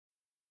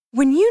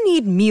When you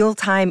need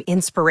mealtime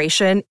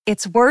inspiration,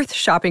 it's worth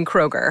shopping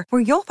Kroger,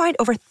 where you'll find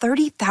over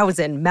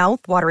 30,000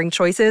 mouth-watering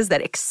choices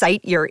that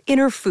excite your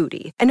inner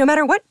foodie. And no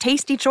matter what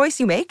tasty choice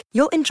you make,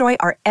 you'll enjoy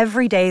our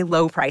everyday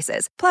low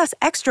prices, plus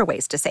extra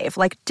ways to save,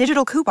 like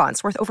digital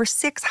coupons worth over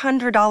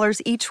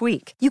 $600 each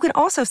week. You can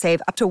also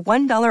save up to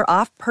 $1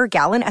 off per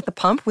gallon at the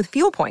pump with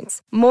fuel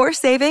points. More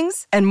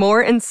savings and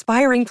more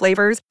inspiring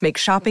flavors make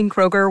shopping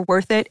Kroger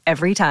worth it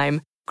every time.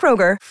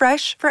 Kroger,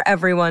 fresh for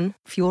everyone.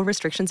 Fuel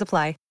restrictions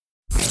apply.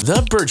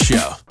 The Burt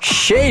Show.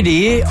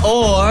 Shady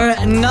or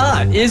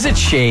not? Is it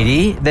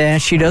shady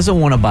that she doesn't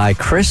want to buy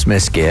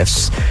Christmas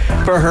gifts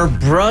for her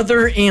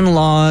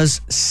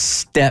brother-in-law's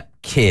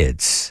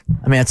stepkids?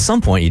 I mean, at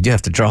some point, you do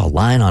have to draw a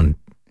line on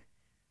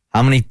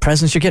how many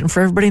presents you're getting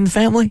for everybody in the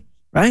family,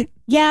 right?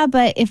 Yeah,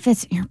 but if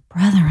it's your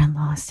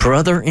brother-in-law's.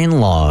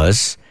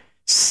 Brother-in-law's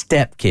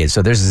stepkids.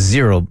 So there's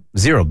zero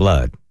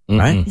blood,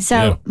 right?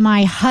 So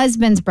my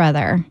husband's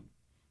brother.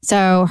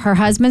 So her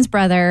husband's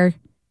brother...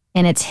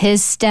 and it's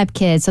his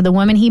stepkid. So the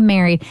woman he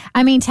married,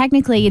 I mean,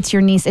 technically it's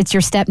your niece, it's your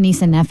step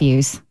niece and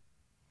nephews.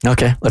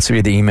 Okay, let's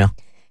read the email.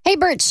 Hey,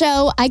 Burt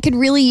Show, I could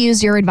really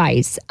use your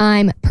advice.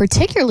 I'm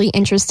particularly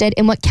interested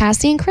in what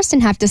Cassie and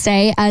Kristen have to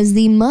say as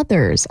the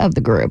mothers of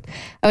the group.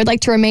 I would like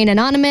to remain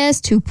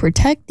anonymous to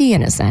protect the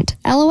innocent.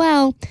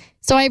 LOL.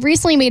 So I've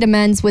recently made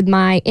amends with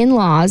my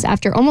in-laws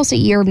after almost a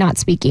year of not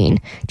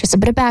speaking. Just a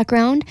bit of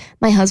background.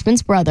 My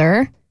husband's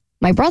brother,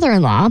 my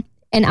brother-in-law,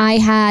 and I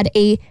had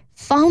a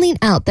falling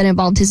out that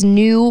involved his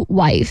new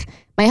wife.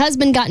 My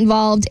husband got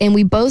involved and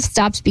we both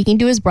stopped speaking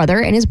to his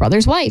brother and his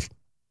brother's wife.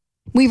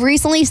 We've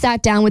recently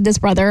sat down with this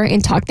brother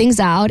and talked things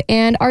out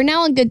and are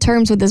now on good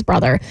terms with his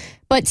brother,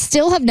 but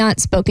still have not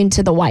spoken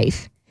to the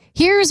wife.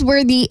 Here's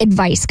where the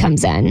advice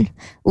comes in.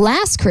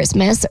 Last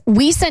Christmas,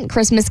 we sent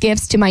Christmas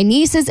gifts to my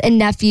nieces and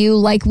nephew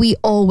like we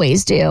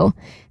always do.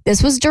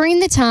 This was during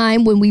the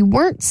time when we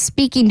weren't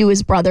speaking to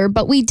his brother,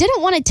 but we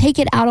didn't want to take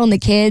it out on the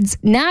kids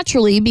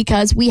naturally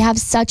because we have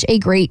such a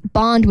great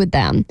bond with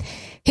them.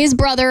 His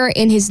brother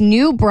and his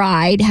new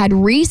bride had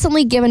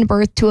recently given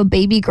birth to a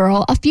baby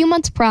girl a few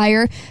months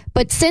prior,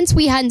 but since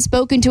we hadn't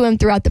spoken to him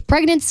throughout the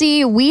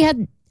pregnancy, we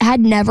had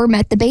never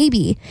met the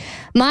baby.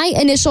 My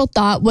initial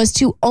thought was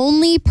to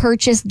only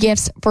purchase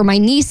gifts for my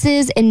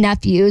nieces and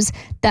nephews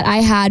that I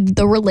had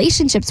the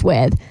relationships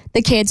with,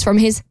 the kids from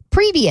his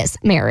previous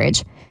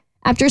marriage.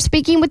 After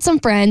speaking with some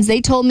friends,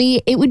 they told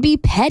me it would be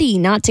petty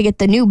not to get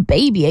the new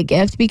baby a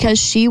gift because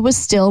she was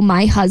still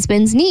my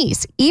husband's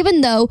niece,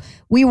 even though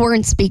we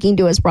weren't speaking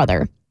to his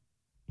brother.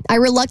 I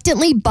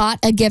reluctantly bought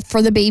a gift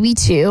for the baby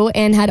too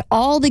and had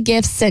all the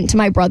gifts sent to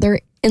my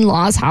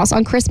brother-in-law's house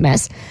on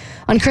Christmas.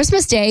 On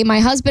Christmas Day, my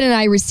husband and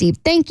I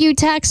received thank you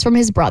texts from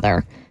his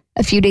brother.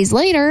 A few days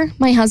later,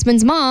 my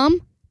husband's mom,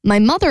 my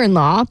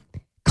mother-in-law,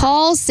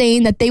 calls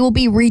saying that they will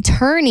be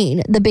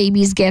returning the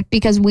baby's gift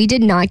because we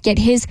did not get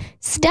his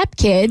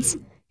stepkids,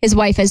 his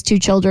wife has 2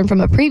 children from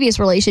a previous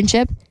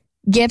relationship,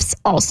 gifts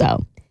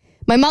also.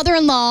 My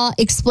mother-in-law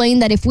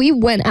explained that if we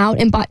went out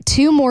and bought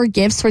 2 more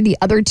gifts for the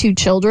other 2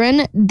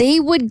 children, they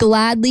would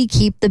gladly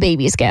keep the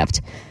baby's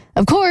gift.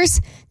 Of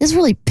course, this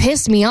really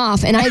pissed me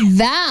off, and I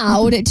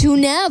vowed to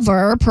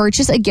never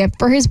purchase a gift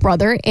for his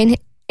brother and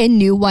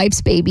new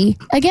wife's baby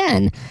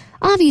again.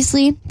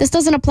 Obviously, this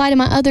doesn't apply to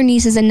my other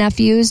nieces and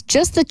nephews,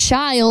 just the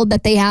child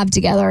that they have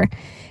together.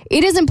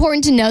 It is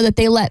important to know that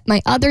they let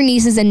my other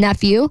nieces and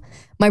nephew,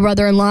 my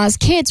brother-in-law's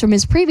kids from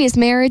his previous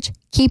marriage,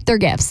 keep their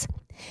gifts.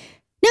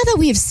 Now that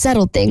we have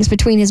settled things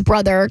between his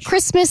brother,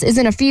 Christmas is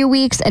in a few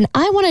weeks, and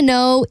I want to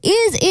know,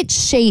 is it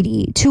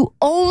shady to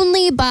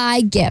only buy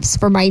gifts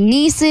for my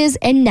nieces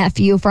and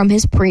nephew from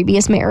his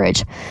previous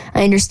marriage?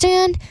 I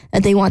understand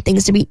that they want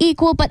things to be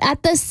equal, but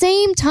at the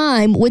same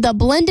time, with a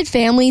blended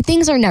family,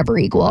 things are never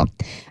equal.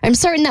 I'm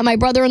certain that my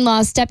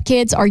brother-in-law's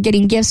stepkids are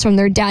getting gifts from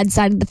their dad's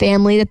side of the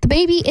family that the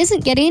baby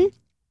isn't getting.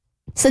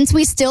 Since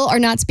we still are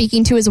not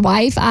speaking to his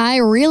wife, I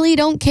really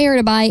don't care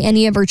to buy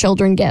any of her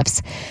children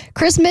gifts.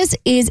 Christmas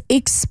is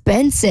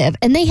expensive,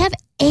 and they have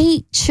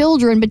 8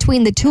 children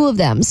between the 2 of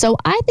them. So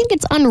I think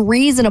it's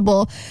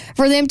unreasonable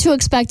for them to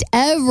expect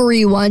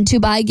everyone to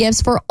buy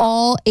gifts for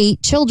all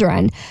 8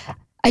 children.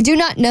 I do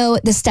not know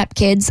the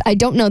stepkids. I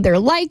don't know their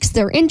likes,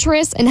 their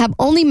interests, and have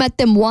only met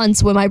them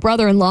once when my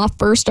brother-in-law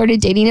first started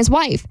dating his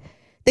wife.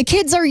 The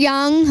kids are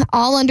young,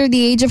 all under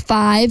the age of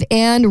 5,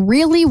 and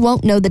really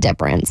won't know the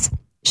difference.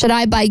 Should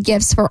I buy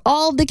gifts for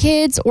all of the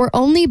kids or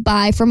only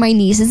buy for my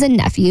nieces and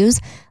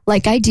nephews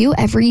like I do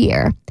every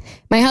year?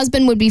 My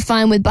husband would be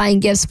fine with buying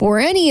gifts for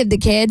any of the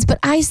kids, but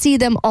I see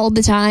them all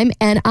the time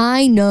and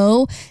I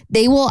know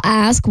they will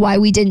ask why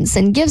we didn't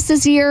send gifts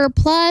this year.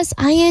 Plus,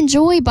 I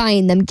enjoy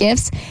buying them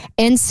gifts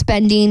and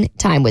spending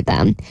time with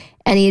them.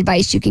 Any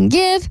advice you can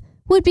give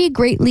would be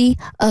greatly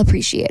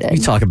appreciated.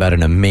 You talk about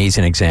an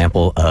amazing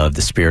example of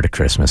the spirit of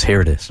Christmas. Here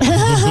it is. I'm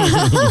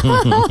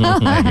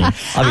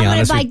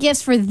going to buy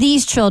gifts for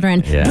these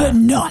children, but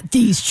not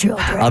these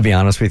children. I'll be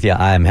honest with you.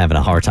 I am having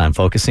a hard time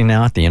focusing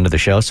now at the end of the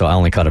show, so I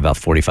only cut about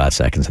 45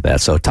 seconds of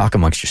that. So talk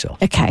amongst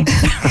yourselves. Okay.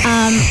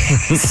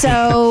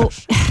 So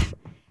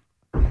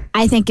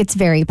I think it's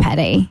very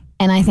petty.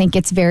 And I think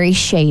it's very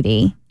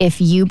shady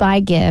if you buy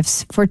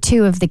gifts for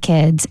two of the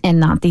kids and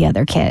not the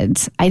other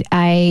kids.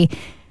 I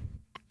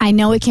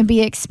know it can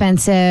be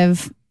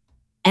expensive.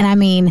 And I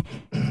mean,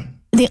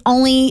 the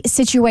only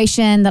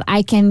situation that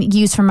I can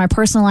use from my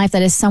personal life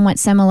that is somewhat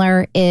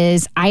similar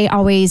is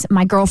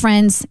my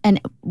girlfriends,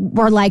 and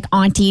we're like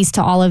aunties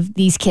to all of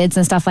these kids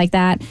and stuff like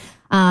that.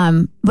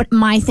 But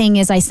my thing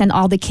is I send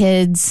all the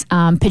kids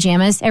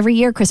pajamas every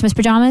year, Christmas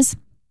pajamas.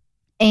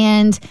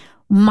 And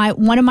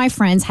one of my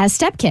friends has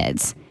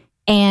stepkids,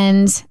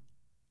 and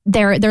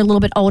they're a little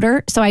bit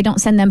older, so I don't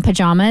send them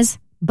pajamas,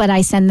 but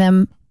I send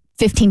them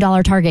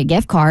 $15 Target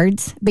gift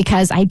cards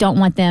because I don't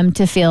want them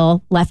to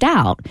feel left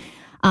out.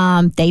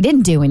 They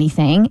didn't do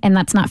anything, and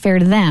that's not fair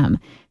to them.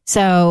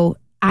 So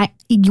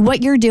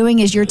what you're doing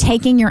is you're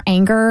taking your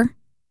anger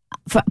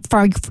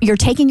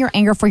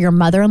for your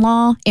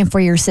mother-in-law and for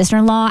your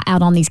sister-in-law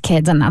out on these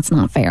kids, and that's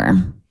not fair.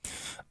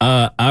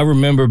 I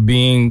remember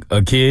being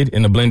a kid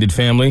in a blended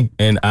family,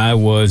 and I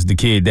was the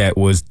kid that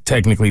was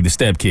technically the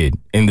step kid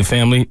in the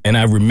family. And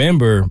I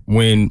remember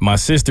when my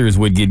sisters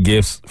would get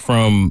gifts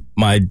from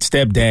my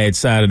stepdad's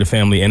side of the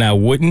family, and I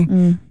wouldn't.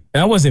 And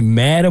I wasn't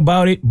mad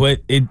about it, but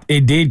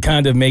it did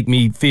kind of make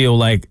me feel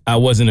like I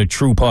wasn't a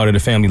true part of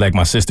the family like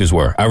my sisters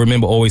were. I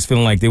remember always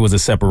feeling like there was a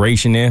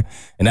separation there,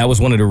 and that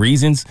was one of the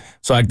reasons.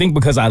 So I think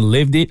because I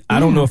lived it, I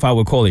don't know if I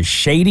would call it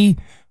shady,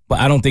 but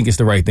I don't think it's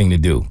the right thing to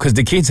do because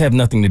the kids have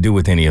nothing to do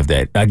with any of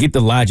that. I get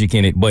the logic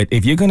in it, but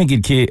if you're going to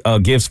get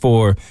gifts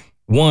for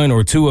one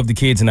or two of the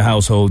kids in the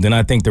household, then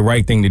I think the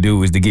right thing to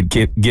do is to get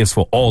gifts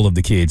for all of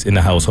the kids in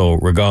the household,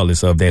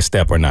 regardless of their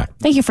step or not.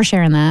 Thank you for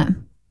sharing that.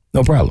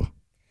 No problem.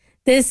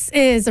 This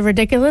is a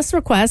ridiculous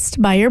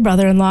request by your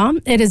brother-in-law.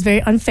 It is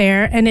very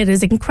unfair, and it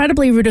is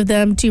incredibly rude of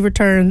them to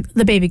return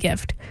the baby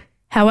gift.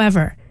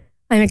 However,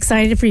 I'm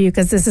excited for you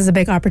because this is a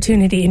big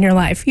opportunity in your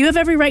life. You have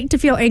every right to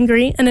feel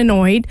angry and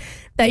annoyed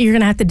that you're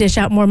going to have to dish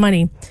out more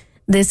money.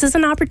 This is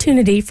an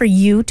opportunity for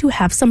you to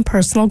have some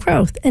personal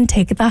growth and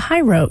take the high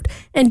road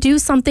and do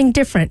something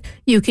different.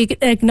 You can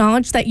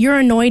acknowledge that you're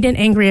annoyed and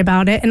angry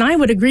about it, and I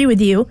would agree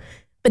with you,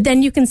 but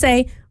then you can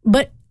say,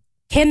 but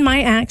can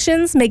my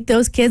actions make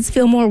those kids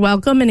feel more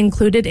welcome and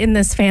included in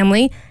this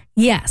family?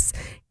 Yes.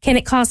 Can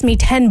it cost me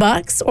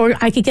 $10 or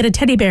I could get a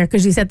teddy bear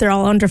because you said they're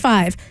all under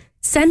 5?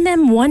 Send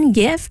them one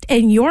gift,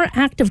 and your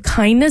act of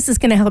kindness is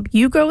going to help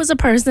you grow as a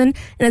person,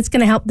 and it's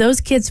going to help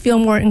those kids feel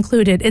more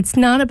included. It's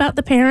not about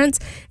the parents.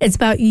 It's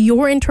about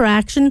your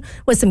interaction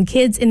with some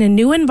kids in a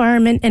new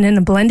environment and in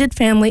a blended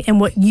family and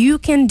what you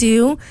can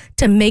do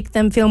to make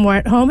them feel more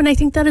at home. And I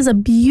think that is a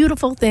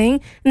beautiful thing,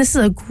 and this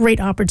is a great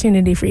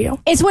opportunity for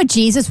you. It's what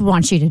Jesus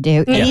wants you to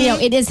do.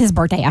 And, it is his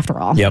birthday after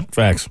all. Yep,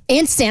 facts.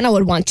 And Santa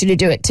would want you to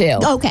do it too.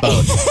 Okay.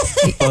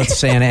 Both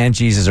Santa and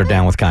Jesus are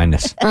down with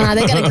kindness.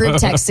 They got a group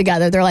text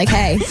together. They're like,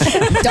 hey,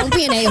 don't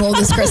be an a-hole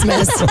this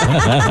Christmas.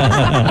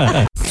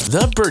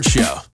 The Burt Show.